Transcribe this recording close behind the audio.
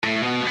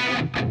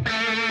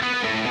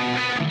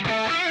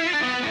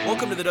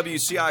Welcome to the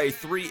WCIA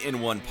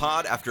 3-in-1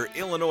 pod after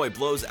Illinois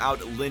blows out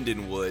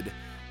Lindenwood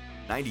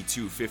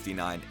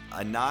 92-59.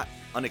 A not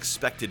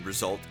unexpected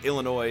result.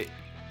 Illinois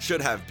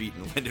should have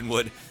beaten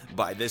Lindenwood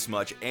by this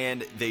much,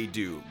 and they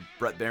do.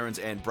 Brett Behrens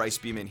and Bryce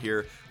Beeman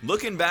here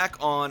looking back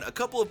on a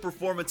couple of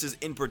performances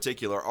in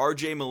particular.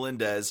 RJ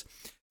Melendez,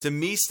 to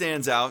me,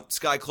 stands out.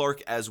 Sky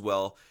Clark as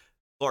well.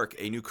 Clark,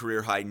 a new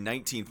career high,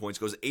 19 points,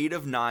 goes 8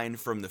 of 9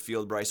 from the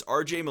field. Bryce,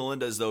 RJ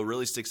Melendez, though,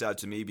 really sticks out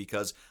to me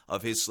because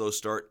of his slow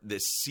start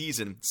this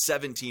season.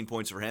 17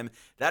 points for him.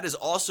 That is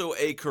also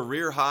a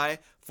career high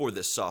for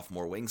the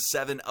sophomore wing.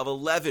 7 of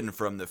 11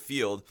 from the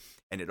field,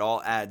 and it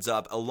all adds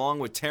up, along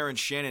with Terrence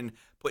Shannon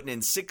putting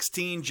in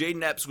 16,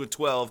 Jaden Epps with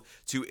 12,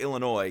 to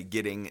Illinois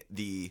getting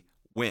the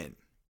win.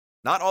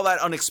 Not all that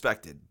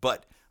unexpected,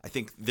 but I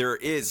think there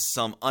is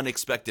some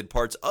unexpected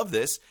parts of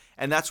this,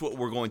 and that's what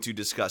we're going to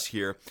discuss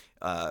here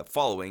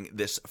following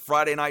this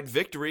Friday night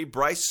victory.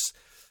 Bryce,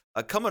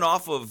 coming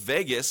off of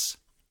Vegas,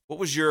 what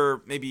was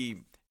your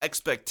maybe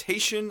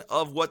expectation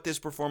of what this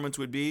performance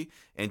would be,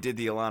 and did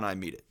the Illini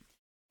meet it?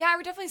 Yeah, I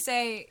would definitely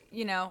say,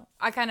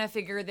 I kind of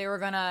figured they were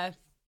going to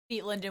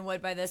beat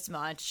Lindenwood by this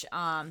much,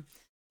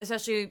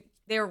 especially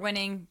they were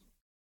winning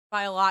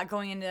by a lot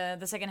going into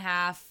the second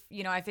half.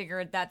 I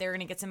figured that they were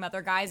going to get some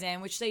other guys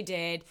in, which they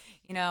did.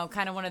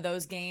 Kind of one of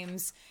those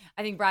games.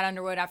 I think Brad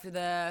Underwood, after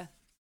the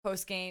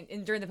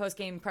during the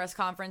post-game press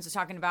conference, was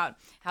talking about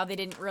how they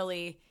didn't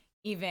really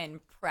even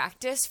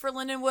practice for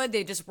Lindenwood.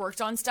 They just worked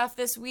on stuff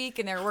this week,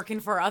 and they're working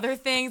for other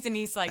things. And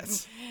he's like,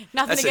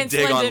 nothing against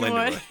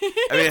Lindenwood.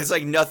 I mean, it's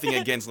like nothing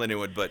against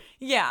Lindenwood, but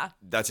yeah,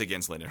 that's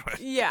against Lindenwood.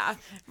 Yeah,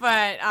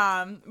 but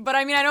I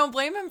mean, I don't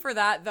blame him for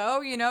that,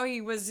 though.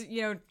 He was,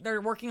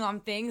 they're working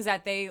on things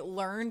that they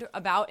learned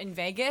about in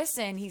Vegas,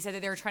 and he said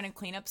that they were trying to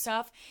clean up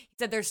stuff. He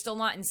said they're still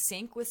not in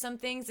sync with some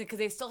things because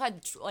they still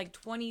had like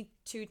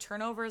 22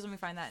 turnovers. Let me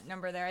find that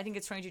number there. I think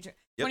it's 22.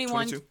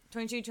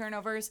 22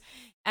 turnovers.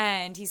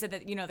 And he said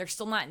that, they're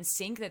still not in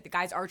sync, that the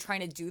guys are trying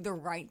to do the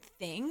right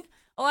thing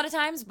a lot of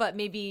times, but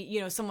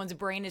maybe, someone's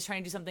brain is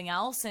trying to do something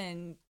else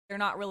and they're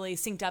not really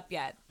synced up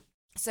yet.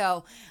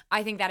 So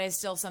I think that is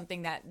still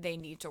something that they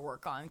need to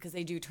work on because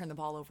they do turn the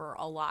ball over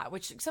a lot,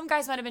 which some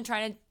guys might have been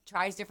trying to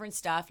try different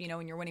stuff.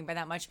 When you're winning by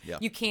that much,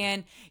 you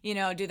can, do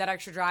that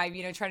extra drive,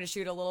 try to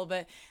shoot a little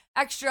bit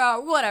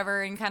extra,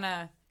 whatever, and kind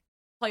of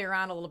play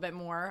around a little bit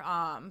more.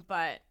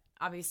 But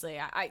obviously,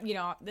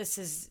 this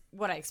is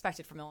what I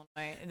expected from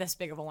Illinois, this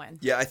big of a win.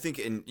 Yeah, I think,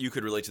 and you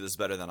could relate to this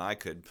better than I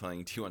could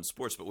playing T1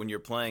 Sports, but when you're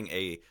playing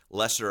a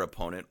lesser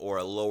opponent or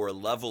a lower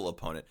level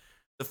opponent,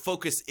 the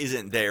focus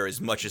isn't there as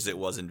much as it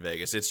was in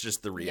Vegas. It's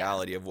just the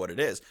reality of what it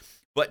is.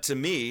 But to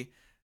me,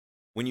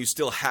 when you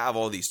still have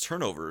all these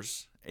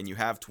turnovers and you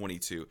have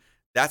 22,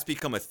 that's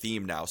become a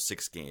theme now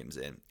 6 games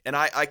in. And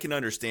I can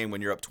understand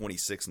when you're up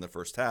 26 in the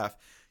first half,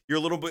 you're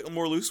a little bit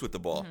more loose with the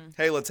ball. Mm-hmm.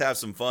 Hey, let's have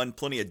some fun.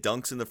 Plenty of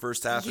dunks in the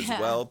first half as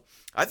well.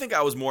 I think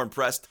I was more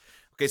impressed.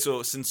 Okay,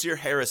 so Sincere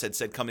Harris had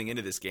said coming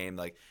into this game,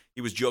 like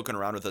he was joking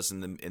around with us in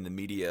the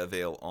media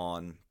avail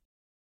on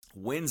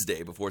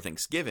Wednesday before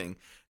Thanksgiving,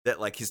 that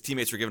like his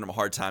teammates were giving him a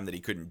hard time that he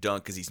couldn't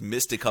dunk because he's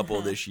missed a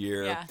couple this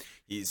year. Yeah.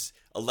 He's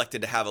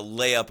elected to have a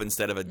layup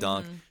instead of a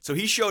dunk. Mm-hmm. So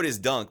he showed his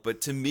dunk.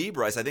 But to me,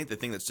 Bryce, I think the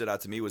thing that stood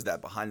out to me was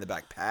that behind the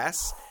back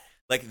pass.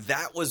 Like,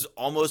 that was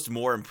almost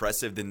more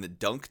impressive than the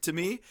dunk to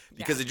me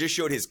because it just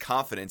showed his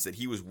confidence that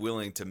he was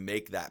willing to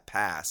make that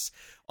pass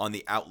on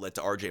the outlet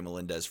to RJ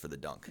Melendez for the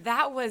dunk.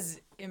 That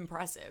was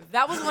impressive.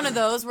 That was one of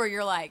those where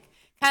you're like,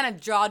 kind of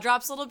jaw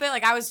drops a little bit.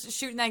 Like, I was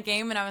shooting that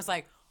game and I was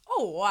like,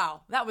 oh,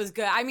 wow, that was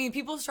good. I mean,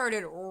 people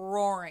started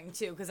roaring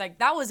too because, like,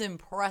 that was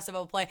impressive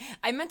of a play.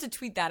 I meant to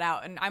tweet that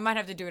out and I might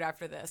have to do it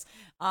after this.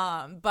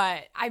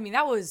 But, I mean,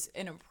 that was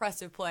an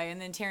impressive play.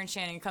 And then Terrence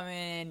Shannon coming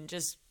in and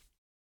just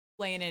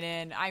laying it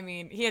in. I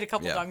mean, he had a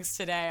couple dunks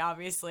today,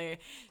 obviously.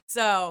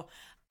 So,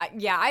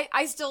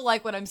 I still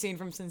like what I'm seeing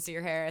from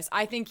Sincere Harris.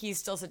 I think he's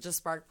still such a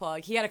spark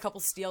plug. He had a couple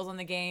steals on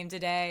the game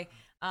today.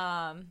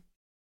 Find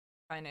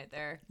it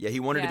there. Yeah, he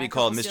wanted to be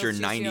called Mr.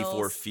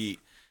 94 feet.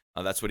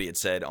 That's what he had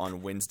said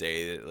on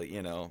Wednesday.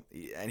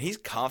 And he's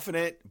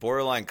confident,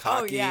 borderline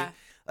cocky. Oh, yeah.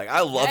 Like,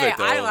 I love it,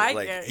 though. I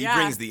like it. He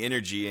brings the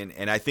energy,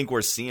 and I think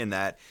we're seeing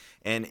that.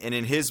 And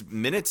in his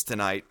minutes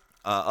tonight,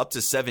 up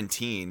to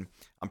 17,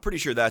 I'm pretty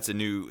sure that's a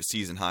new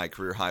season high,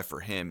 career high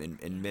for him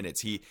in minutes.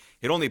 He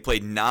had only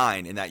played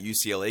 9 in that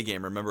UCLA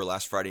game. Remember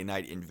last Friday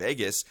night in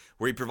Vegas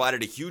where he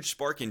provided a huge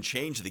spark and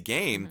changed the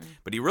game,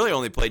 but he really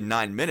only played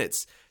 9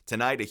 minutes.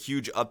 Tonight, a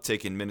huge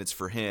uptick in minutes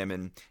for him,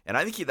 and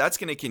I think that's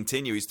going to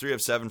continue. He's 3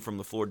 of 7 from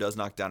the floor, does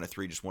knock down a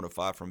 3, just 1 of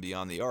 5 from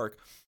beyond the arc.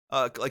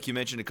 Like you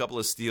mentioned, a couple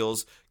of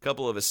steals, a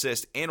couple of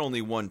assists, and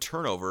only 1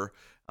 turnover.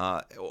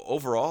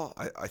 Overall,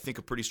 I think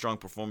a pretty strong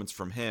performance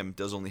from him.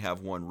 Does only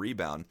have 1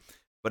 rebound.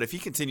 But if he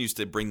continues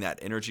to bring that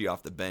energy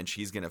off the bench,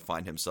 he's going to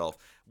find himself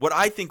what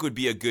I think would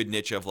be a good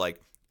niche of like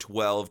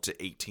 12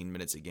 to 18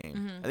 minutes a game.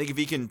 Mm-hmm. I think if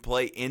he can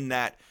play in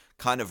that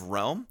kind of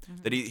realm,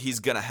 that he's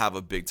going to have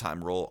a big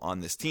time role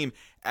on this team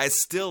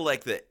as still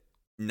like the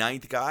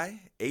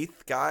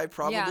eighth guy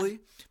probably,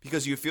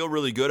 because you feel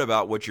really good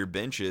about what your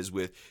bench is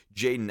with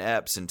Jaden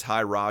Epps and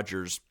Ty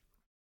Rodgers,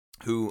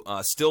 who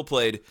still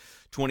played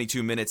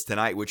 22 minutes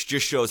tonight, which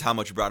just shows how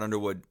much Brad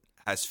Underwood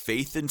has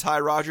faith in Ty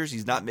Rodgers.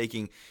 He's not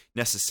making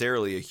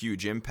necessarily a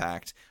huge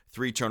impact.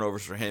 3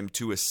 turnovers for him,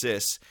 2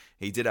 assists.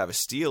 He did have a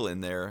steal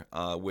in there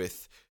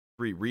with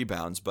 3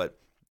 rebounds, but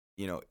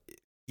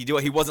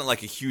he wasn't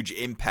like a huge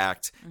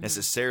impact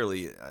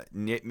necessarily,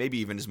 maybe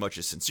even as much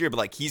as Sincere, but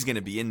like he's going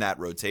to be in that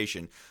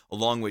rotation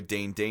along with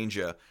Dane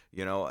Danger,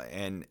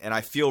 and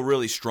I feel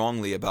really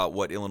strongly about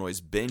what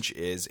Illinois' bench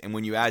is. And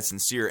when you add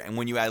Sincere and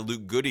when you add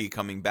Luke Goody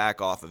coming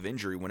back off of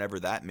injury, whenever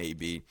that may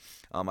be,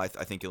 I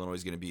think Illinois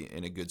is going to be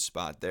in a good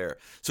spot there.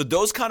 So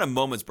those kind of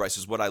moments, Bryce,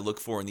 is what I look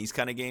for in these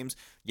kind of games.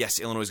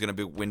 Yes, Illinois is going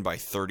to win by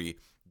 30.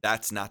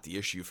 That's not the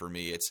issue for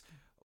me. It's,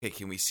 okay,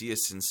 can we see a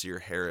Sincere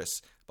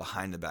Harris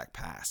behind the back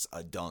pass,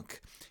 a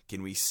dunk?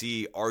 Can we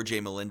see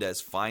RJ Melendez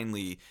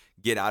finally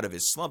get out of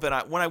his slump?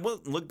 And when I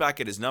look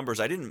back at his numbers,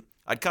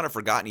 I'd kind of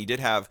forgotten he did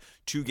have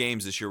 2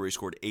 games this year where he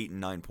scored 8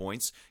 and 9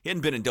 points. He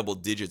hadn't been in double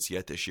digits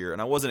yet this year,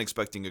 and I wasn't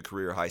expecting a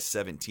career high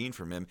 17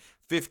 from him.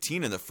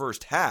 15 in the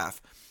first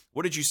half.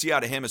 What did you see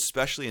out of him,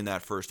 especially in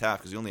that first half?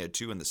 Because he only had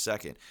 2 in the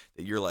second.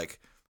 That you're like,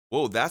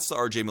 whoa, that's the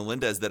RJ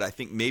Melendez that I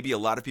think maybe a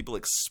lot of people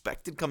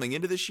expected coming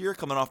into this year,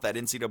 coming off that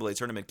NCAA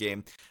tournament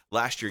game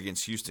last year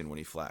against Houston when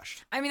he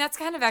flashed. I mean, that's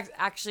kind of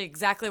actually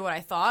exactly what I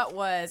thought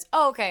was,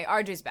 oh, okay,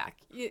 RJ's back.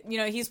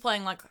 He's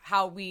playing like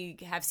how we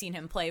have seen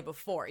him play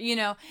before,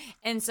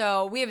 And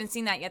so we haven't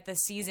seen that yet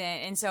this season.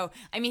 And so,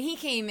 I mean, he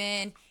came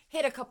in,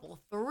 hit a couple of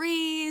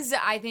threes.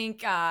 I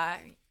think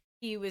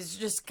he was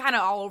just kind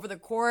of all over the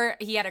court.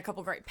 He had a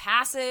couple great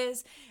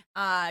passes.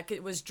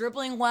 Was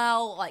dribbling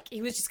well. Like,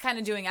 he was just kind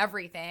of doing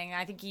everything.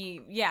 I think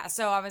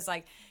so I was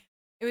like,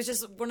 it was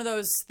just one of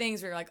those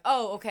things where you're like,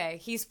 oh, okay,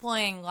 he's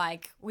playing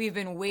like we've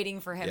been waiting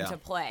for him to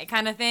play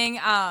kind of thing.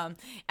 And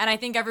I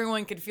think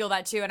everyone could feel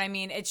that too. And I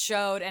mean, it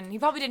showed, and he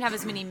probably didn't have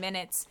as many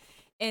minutes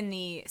in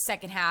the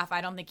second half. I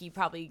don't think he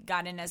probably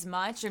got in as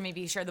much, or maybe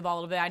he shared the ball a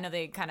little bit. I know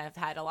they kind of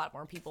had a lot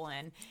more people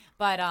in,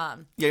 but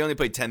he only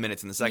played 10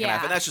 minutes in the second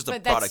half, and that's just a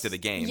product of the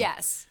game.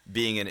 Yes,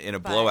 being in a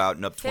blowout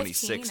and up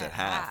 26 at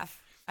half.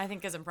 I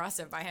think is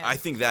impressive by him. I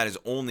think that has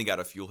only got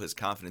to fuel his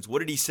confidence. What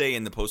did he say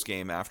in the post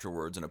game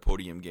afterwards in a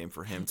podium game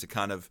for him to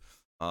kind of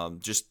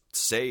just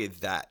say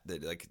that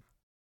like,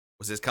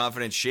 was his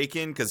confidence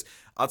shaken? Because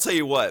I'll tell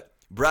you what,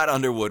 Brad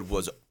Underwood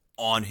was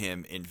on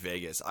him in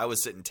Vegas. I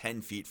was sitting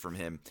 10 feet from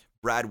him.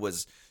 Brad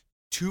was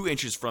 2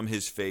 inches from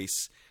his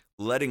face,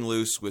 letting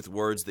loose with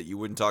words that you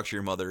wouldn't talk to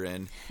your mother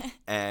in,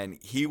 and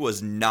he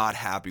was not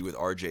happy with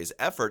RJ's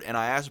effort. And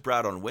I asked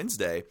Brad on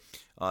Wednesday,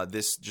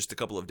 this just a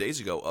couple of days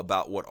ago,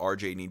 about what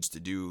RJ needs to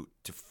do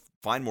to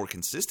find more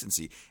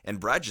consistency, and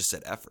Brad just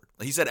said effort.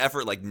 He said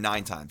effort like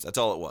 9 times. That's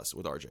all it was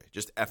with RJ,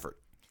 just effort,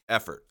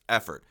 effort,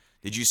 effort.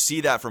 Did you see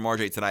that from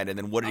RJ tonight? And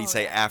then what did he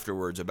say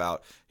afterwards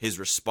about his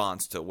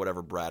response to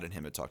whatever Brad and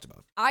him had talked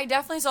about? I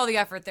definitely saw the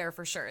effort there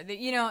for sure.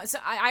 So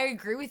I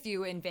agree with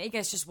you in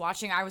Vegas, just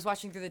watching. I was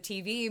watching through the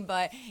TV,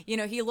 but,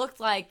 he looked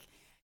like,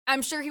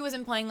 I'm sure he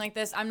wasn't playing like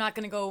this. I'm not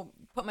going to go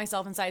put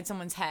myself inside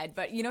someone's head.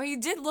 But, he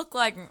did look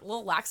like a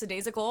little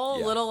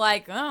lackadaisical, a little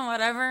like, oh,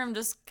 whatever, I'm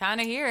just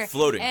kind of here.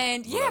 Floating.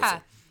 And,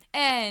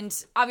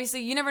 and obviously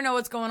you never know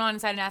what's going on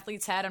inside an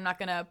athlete's head. I'm not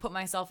going to put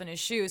myself in his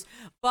shoes.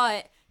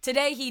 But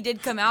today he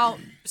did come out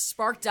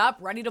sparked up,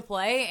 ready to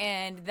play.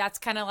 And that's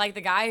kind of like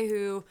the guy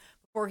who,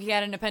 before he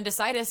had an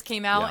appendicitis,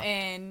 came out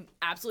and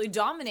absolutely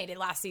dominated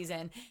last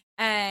season.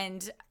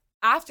 And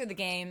after the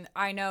game,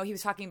 I know he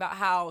was talking about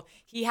how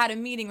he had a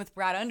meeting with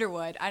Brad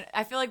Underwood.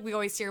 I feel like we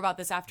always hear about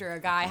this after a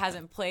guy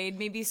hasn't played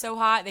maybe so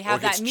hot. They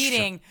have that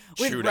meeting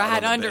with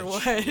Brad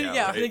Underwood.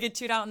 Right. They get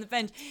chewed out on the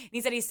bench. And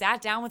he said he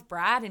sat down with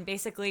Brad, and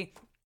basically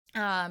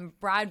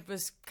Brad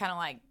was kind of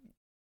like,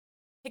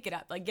 pick it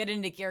up, like get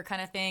into gear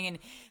kind of thing.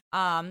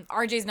 And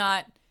RJ's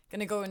not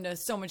going to go into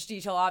so much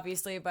detail,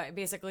 obviously, but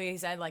basically he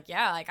said like,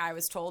 I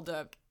was told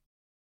to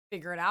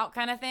figure it out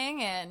kind of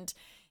thing. And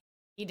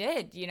he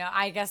did,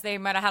 I guess they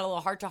might have had a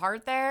little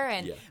heart-to-heart there.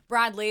 And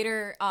Brad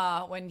later,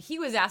 when he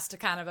was asked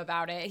kind of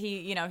about it,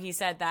 he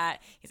said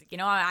that, he's like,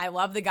 I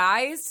love the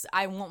guys.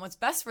 I want what's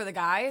best for the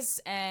guys.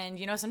 And,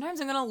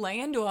 sometimes I'm going to lay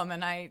into them,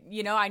 and I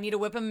need to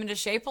whip them into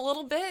shape a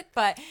little bit,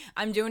 but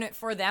I'm doing it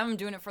for them. I'm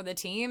doing it for the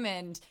team.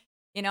 And,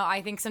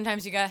 I think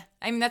sometimes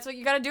that's what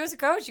you got to do as a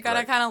coach. You got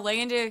to kind of lay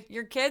into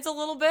your kids a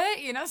little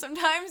bit,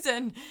 sometimes,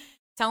 and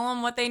tell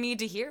them what they need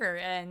to hear.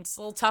 And it's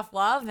a little tough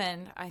love.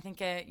 And I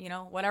think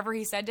whatever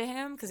he said to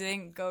him, because he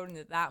didn't go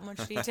into that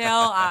much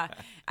detail,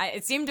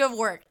 it seemed to have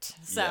worked.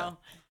 So,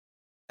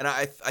 and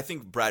I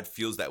think Brad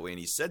feels that way, and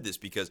he said this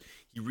because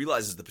he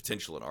realizes the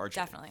potential in RJ.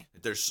 Definitely,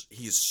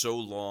 he is so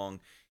long,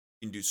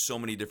 he can do so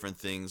many different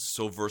things,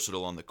 so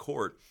versatile on the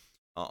court,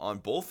 on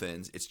both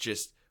ends. It's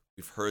just,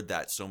 we've heard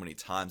that so many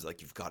times.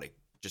 Like, you've got to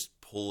just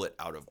pull it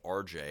out of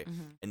RJ,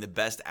 and the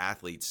best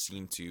athletes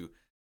seem to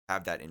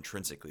have that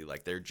intrinsically.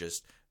 Like, they're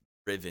just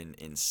driven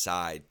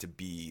inside to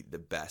be the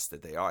best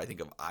that they are. I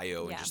think of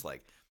Io and just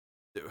like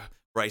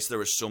Bryce, there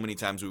was so many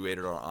times we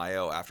waited on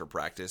Io after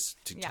practice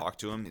to talk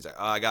to him. He's like,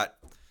 oh, I got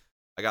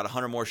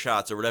 100 more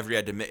shots or whatever he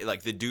had to make.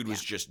 Like, the dude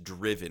was just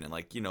driven. And,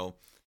 like, you know,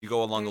 you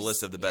go along the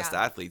list of the best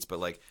athletes. But,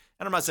 like,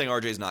 and I'm not saying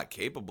RJ's not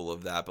capable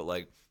of that. But,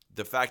 like,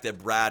 the fact that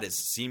Brad is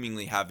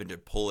seemingly having to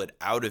pull it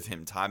out of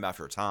him time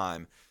after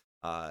time,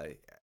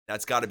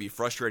 that's got to be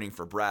frustrating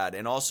for Brad.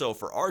 And also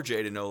for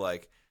RJ to know,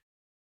 like,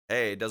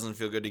 hey, it doesn't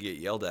feel good to get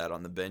yelled at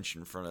on the bench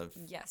in front of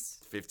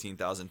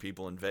 15,000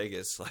 people in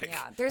Vegas. Like,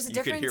 there's a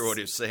difference. You could hear what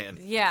he was saying.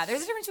 Yeah,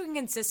 there's a difference between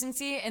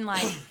consistency and,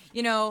 like,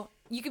 you know,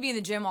 you could be in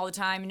the gym all the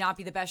time and not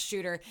be the best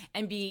shooter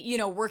and be, you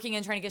know, working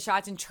and trying to get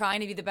shots and trying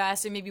to be the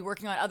best and maybe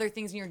working on other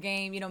things in your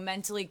game, you know,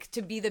 mentally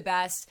to be the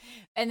best.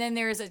 And then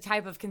there's a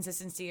type of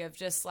consistency of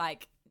just,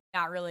 like,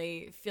 not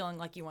really feeling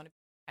like you want to be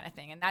kind of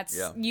thing. And that's,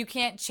 you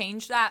can't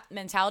change that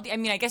mentality. I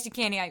mean, I guess you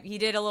can. He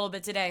did a little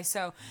bit today,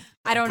 so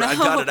I don't know. I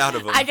got it out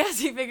of him. I guess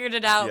he figured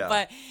it out.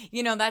 But,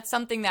 you know, that's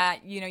something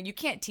that, you know, you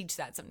can't teach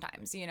that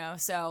sometimes, you know.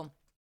 So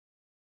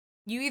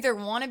you either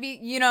want to be,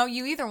 you know,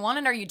 you either want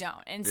it or you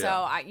don't. And so,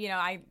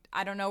 I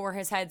don't know where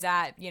his head's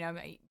at, you know,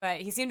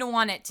 but he seemed to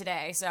want it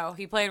today. So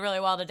he played really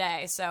well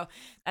today. So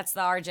that's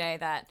the RJ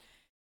that,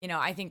 you know,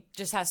 I think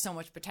just has so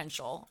much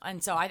potential.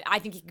 And so I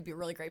think he could be a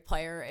really great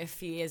player if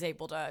he is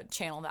able to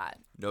channel that.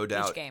 No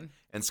doubt. Each game.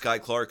 And Sky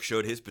Clark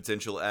showed his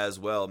potential as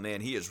well.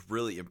 Man, he is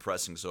really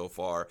impressing so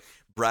far.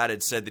 Brad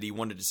had said that he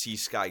wanted to see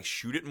Sky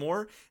shoot it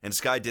more, and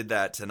Sky did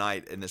that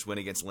tonight in this win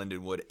against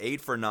Lindenwood.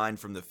 8 for 9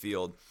 from the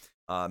field,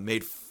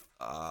 made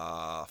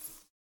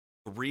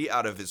 3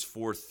 out of his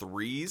 4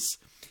 threes.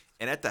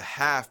 And at the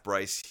half,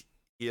 Bryce,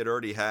 he had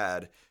already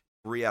had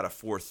 3 out of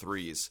 4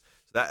 threes.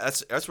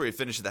 That's where he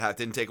finished at the half.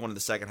 Didn't take one in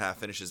the second half.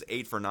 Finishes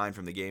 8 for 9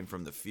 from the game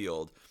from the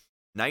field.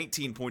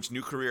 19 points,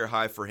 new career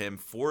high for him.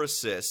 4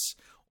 assists,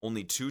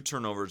 only 2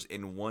 turnovers,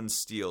 and 1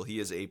 steal. He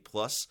is a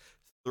plus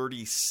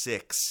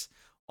 36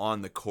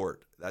 on the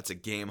court. That's a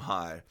game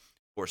high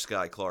for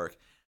Sky Clark.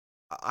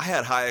 I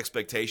had high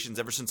expectations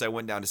ever since I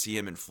went down to see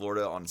him in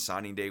Florida on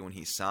signing day when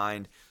he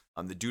signed.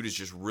 The dude is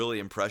just really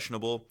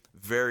impressionable,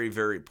 very,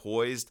 very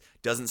poised.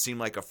 Doesn't seem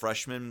like a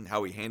freshman,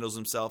 how he handles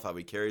himself, how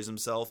he carries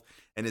himself.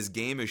 And his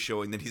game is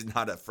showing that he's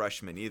not a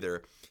freshman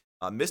either.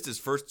 Missed his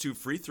first 2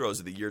 free throws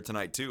of the year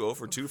tonight, too. 0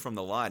 for 2 from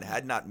the line.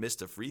 Had not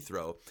missed a free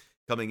throw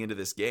coming into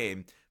this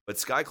game. But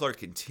Sky Clark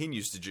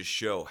continues to just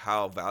show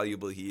how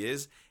valuable he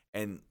is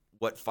and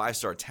what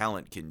 5-star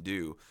talent can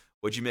do.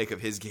 What'd you make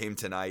of his game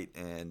tonight?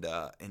 And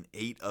an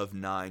 8 of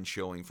 9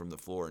 showing from the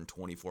floor in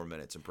 24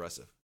 minutes.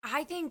 Impressive.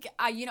 I think,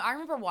 you know, I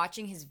remember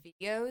watching his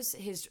videos,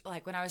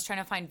 like, when I was trying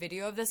to find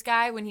video of this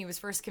guy when he was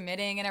first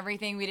committing and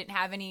everything. We didn't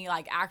have any,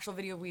 like, actual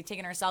video we'd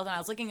taken ourselves, and I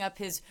was looking up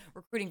his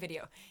recruiting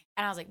video,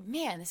 and I was like,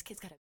 man, this kid's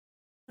got a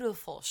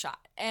beautiful shot.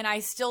 And I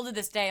still to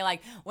this day,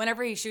 like,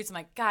 whenever he shoots, I'm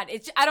like, God,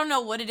 I don't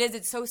know what it is.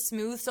 It's so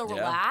smooth, so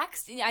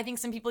relaxed. I think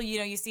some people, you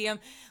know, you see him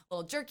a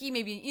little jerky,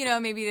 maybe, you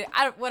know,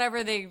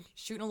 whatever, they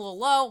shooting a little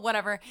low,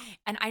 whatever.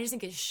 And I just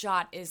think his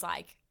shot is,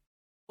 like,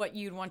 what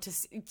you'd want to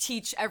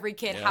teach every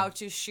kid how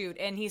to shoot.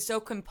 And he's so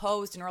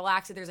composed and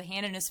relaxed. If there's a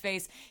hand in his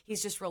face,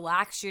 he's just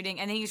relaxed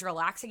shooting. And then he's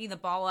relaxed taking the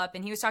ball up.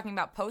 And he was talking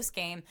about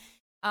post-game,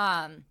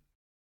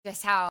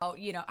 just how,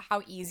 you know,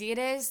 how easy it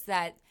is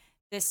that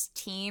this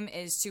team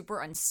is super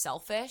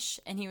unselfish.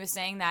 And he was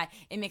saying that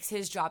it makes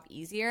his job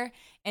easier.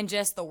 And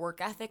just the work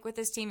ethic with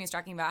this team, he's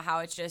talking about how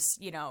it's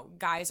just, you know,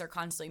 guys are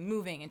constantly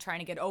moving and trying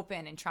to get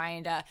open and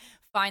trying to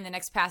find the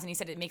next pass. And he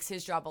said it makes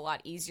his job a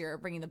lot easier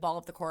bringing the ball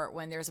up the court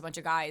when there's a bunch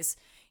of guys,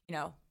 you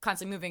know,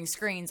 constantly moving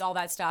screens, all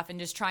that stuff, and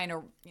just trying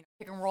to, you know,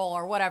 pick and roll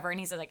or whatever. And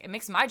he said, like, it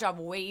makes my job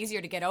way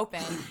easier to get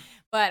open.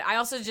 But I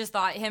also just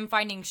thought him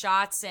finding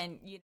shots and,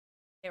 you know,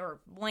 they were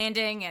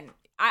landing, and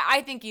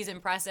I think he's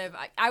impressive.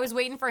 I was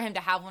waiting for him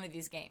to have one of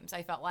these games.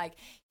 I felt like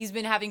he's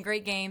been having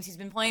great games. He's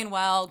been playing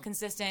well,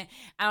 consistent.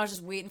 And I was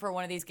just waiting for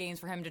one of these games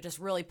for him to just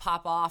really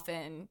pop off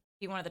and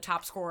be one of the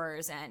top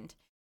scorers. And,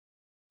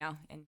 you know,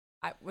 and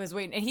I was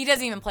waiting. And he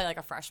doesn't even play like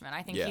a freshman.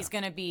 I think he's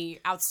going to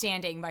be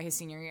outstanding by his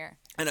senior year.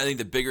 And I think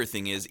the bigger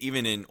thing is,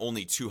 even in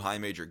only 2 high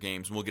major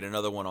games, and we'll get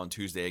another one on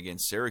Tuesday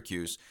against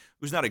Syracuse,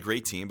 who's not a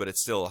great team, but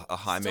it's still a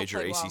high major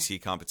ACC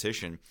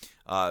competition.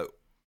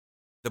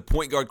 The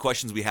point guard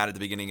questions we had at the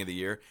beginning of the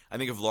year, I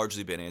think, have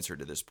largely been answered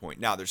to this point.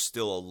 Now, there's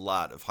still a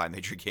lot of high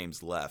major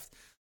games left.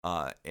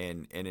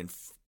 And in,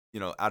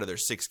 you know, out of their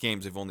 6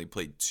 games, they've only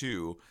played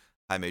 2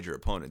 high major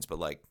opponents. But,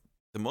 like,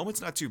 the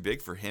moment's not too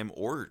big for him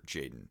or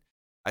Jaden.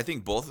 I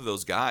think both of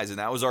those guys, and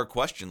that was our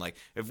question. Like,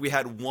 if we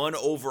had one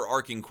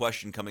overarching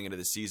question coming into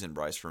the season,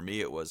 Bryce, for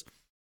me it was,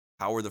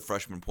 how are the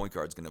freshman point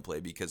guards going to play?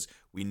 Because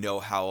we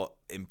know how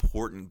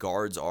important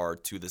guards are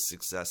to the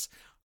success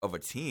of a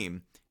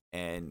team,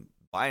 and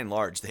by and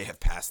large, they have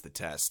passed the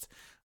test,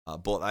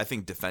 both, I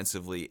think,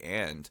 defensively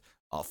and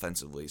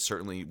offensively.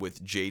 Certainly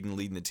with Jaden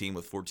leading the team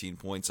with 14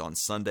 points on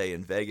Sunday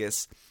in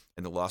Vegas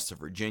and the loss to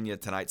Virginia.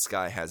 Tonight,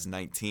 Sky has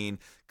 19,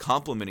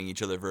 complementing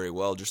each other very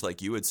well, just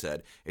like you had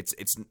said.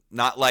 It's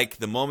not like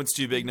the moment's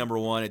too big, number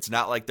one. It's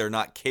not like they're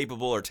not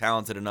capable or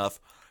talented enough,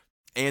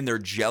 and they're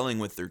gelling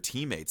with their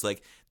teammates.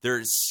 Like,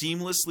 they're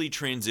seamlessly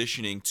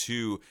transitioning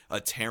to a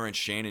Terrence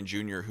Shannon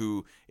Jr.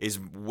 who is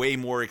way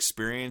more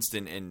experienced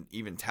and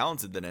even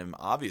talented than him,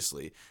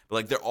 obviously. But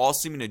like they're all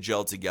seeming to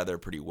gel together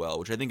pretty well,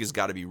 which I think has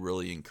got to be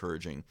really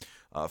encouraging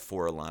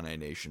for Illini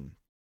Nation.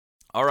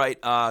 All right,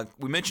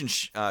 we mentioned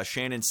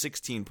Shannon,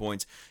 16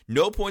 points.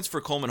 No points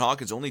for Coleman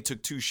Hawkins, only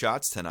took 2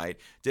 shots tonight.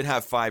 Did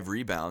have 5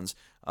 rebounds.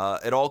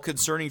 At all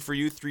concerning for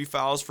you, 3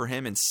 fouls for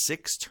him and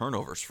 6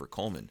 turnovers for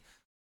Coleman.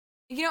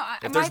 You know,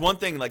 if there's one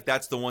thing, like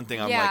that's the one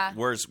thing I'm like,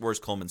 where's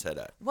Coleman's head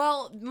at?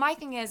 Well, my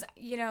thing is,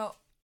 you know,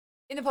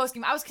 in the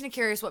postgame, I was kind of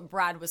curious what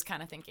Brad was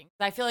kind of thinking.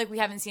 I feel like we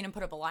haven't seen him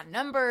put up a lot of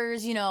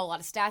numbers, you know, a lot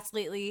of stats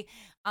lately.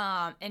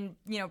 And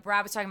you know,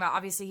 Brad was talking about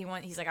obviously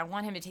he's like, I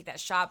want him to take that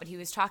shot, but he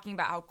was talking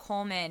about how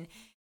Coleman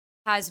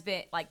has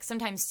been like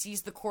sometimes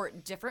sees the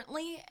court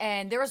differently.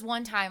 And there was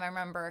one time I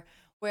remember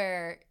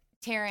where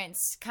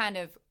Terrence kind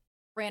of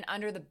ran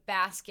under the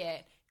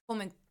basket.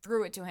 Coleman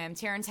threw it to him.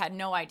 Terrence had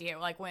no idea,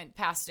 like went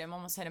past him,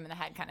 almost hit him in the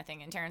head kind of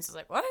thing. And Terrence was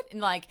like, what?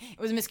 And like, it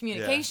was a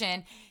miscommunication.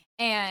 Yeah.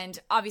 And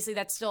obviously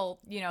that's still,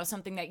 you know,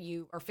 something that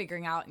you are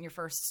figuring out in your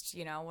first,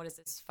 you know, what is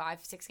this,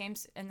 6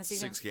 games in the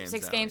season?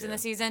 6 games in the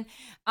season.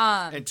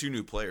 And 2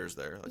 new players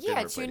there.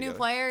 Like 2 new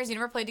players. You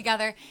never played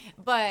together.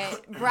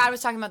 But Brad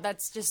was talking about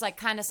that's just like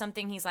kind of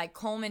something he's like,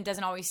 Coleman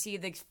doesn't always see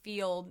the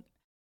field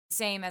the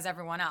same as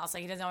everyone else.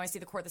 Like he doesn't always see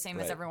the court the same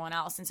as everyone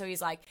else. And so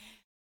he's like,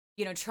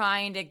 you know,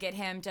 trying to get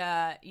him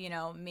to, you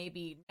know,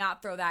 maybe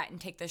not throw that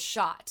and take the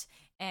shot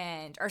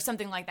or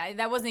something like that.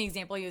 That wasn't the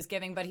example he was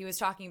giving, but he was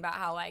talking about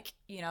how, like,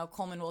 you know,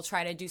 Coleman will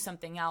try to do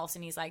something else.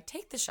 And he's like,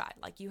 take the shot.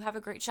 Like, you have a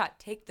great shot.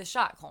 Take the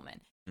shot,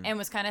 Coleman. And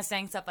was kind of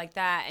saying stuff like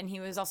that. And he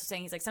was also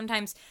saying, he's like,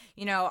 sometimes,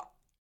 you know,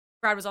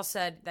 Brad was also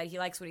said that he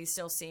likes what he's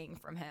still seeing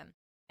from him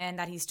and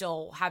that he's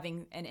still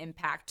having an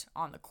impact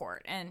on the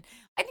court. And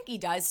I think he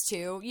does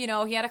too. You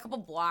know, he had a couple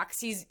blocks.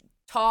 He's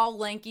tall,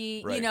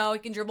 lanky, you know, he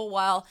can dribble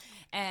well,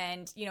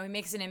 and, you know, he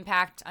makes an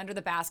impact under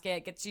the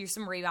basket, gets you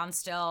some rebounds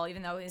still,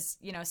 even though his,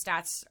 you know,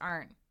 stats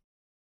aren't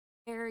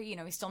there, you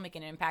know, he's still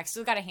making an impact.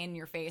 Still got a hand in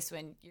your face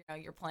when, you know,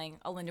 you're playing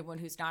a Lindenwood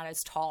who's not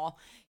as tall.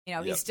 You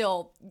know, he's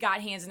still got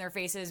hands in their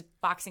faces,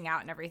 boxing out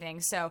and everything.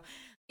 So,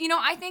 you know,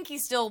 I think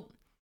he's still,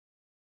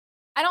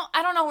 I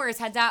don't know where his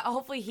head's at.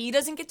 Hopefully he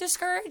doesn't get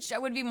discouraged.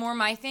 That would be more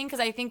my thing, because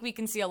I think we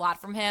can see a lot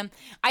from him.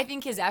 I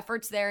think his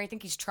effort's there. I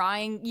think he's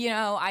trying, you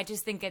know, I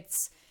just think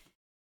it's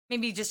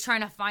maybe just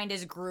trying to find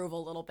his groove a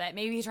little bit.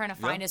 Maybe he's trying to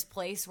find his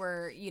place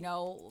where, you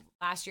know,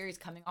 last year he's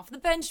coming off the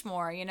bench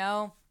more, you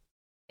know,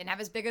 didn't have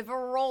as big of a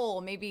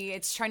role. Maybe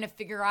it's trying to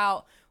figure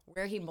out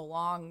where he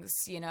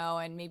belongs, you know,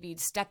 and maybe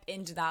step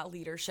into that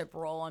leadership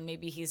role. And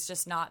maybe he's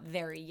just not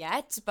there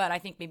yet, but I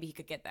think maybe he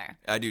could get there.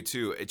 I do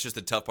too. It's just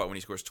a tough part when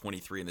he scores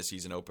 23 in the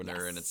season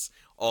opener, and it's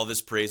all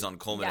this praise on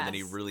Coleman, and then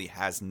he really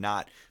has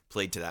not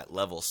played to that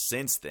level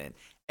since then.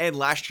 And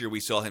last year we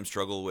saw him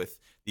struggle with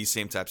these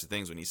same types of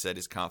things when he said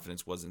his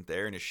confidence wasn't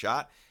there in his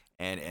shot.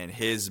 And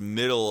his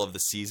middle of the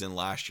season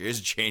last year, his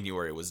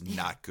January was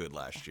not good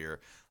last year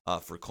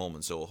for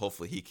Coleman. So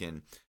hopefully he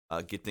can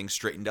get things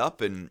straightened up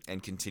and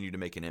continue to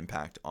make an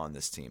impact on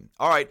this team.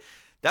 All right,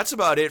 that's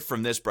about it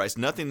from this, Bryce.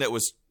 Nothing that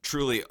was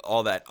truly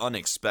all that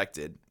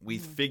unexpected. We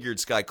figured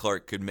Sky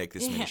Clark could make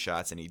this many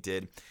shots, and he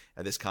did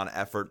at this kind of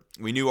effort.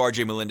 We knew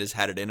RJ Melendez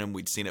had it in him.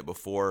 We'd seen it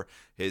before.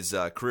 His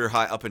career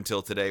high up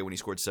until today when he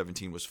scored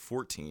 17 was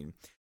 14.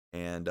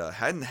 And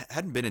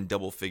hadn't been in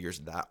double figures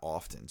that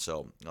often.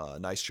 So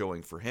nice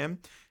showing for him.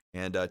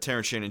 And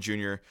Terrence Shannon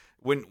Jr.,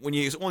 when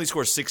you only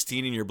score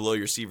 16 and you're below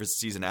your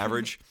season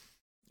average,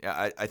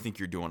 I think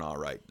you're doing all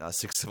right.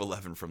 6 of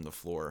 11 from the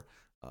floor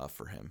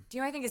for him. Do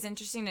you know what I think is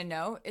interesting to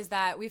note is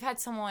that we've had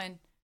someone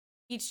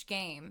each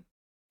game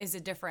is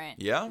a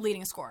different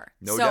leading scorer.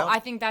 No doubt. I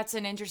think that's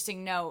an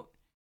interesting note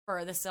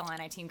for the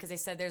Illini team, because they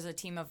said there's a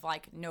team of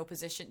like no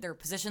position, they're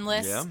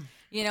positionless. Yeah.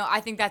 You know, I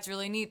think that's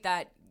really neat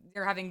that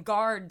they're having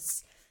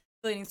guards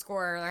leading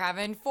scorer, they're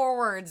having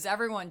forwards,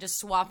 everyone just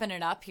swapping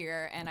it up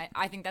here, and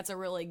I think that's a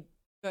really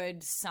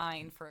good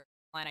sign for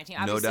the Illini team.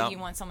 Obviously, you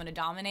want someone to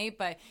dominate,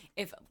 but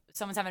if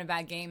someone's having a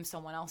bad game,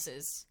 someone else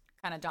is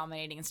kind of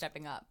dominating and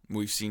stepping up.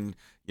 We've seen,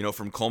 you know,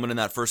 from Coleman in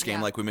that first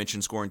game, like we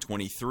mentioned, scoring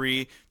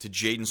 23, to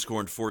Jaden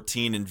scoring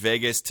 14 in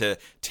Vegas, to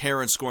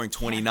Terrence scoring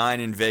 29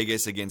 in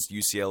Vegas against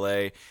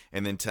UCLA,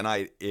 and then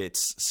tonight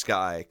it's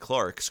Sky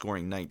Clark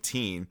scoring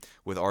 19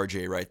 with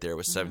RJ right there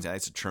with 17.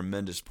 That's a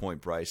tremendous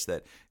point, Bryce,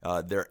 that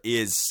there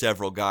is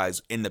several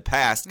guys in the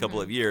past couple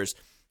of years.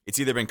 It's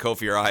either been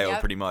Kofi or Ayo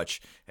pretty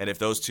much, and if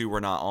those two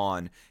were not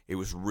on, it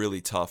was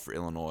really tough for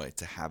Illinois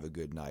to have a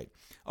good night.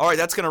 All right,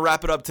 that's going to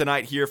wrap it up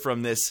tonight here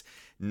from this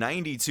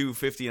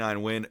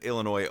 92-59 win,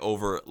 Illinois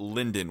over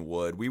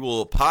Lindenwood. We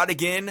will pod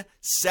again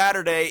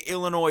Saturday,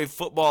 Illinois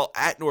football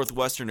at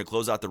Northwestern to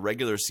close out the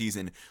regular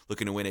season,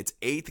 looking to win its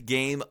 8th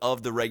game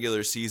of the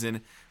regular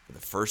season for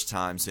the first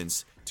time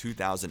since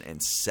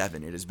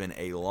 2007. It has been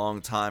a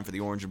long time for the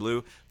Orange and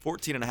Blue.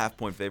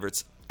 14.5-point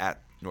favorites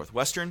at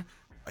Northwestern.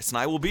 Bryce and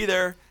I will be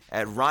there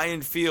at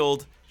Ryan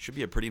Field. Should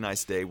be a pretty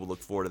nice day. We'll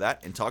look forward to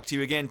that and talk to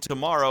you again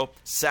tomorrow,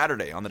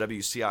 Saturday, on the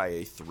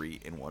WCIA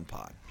 3-in-1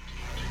 pod.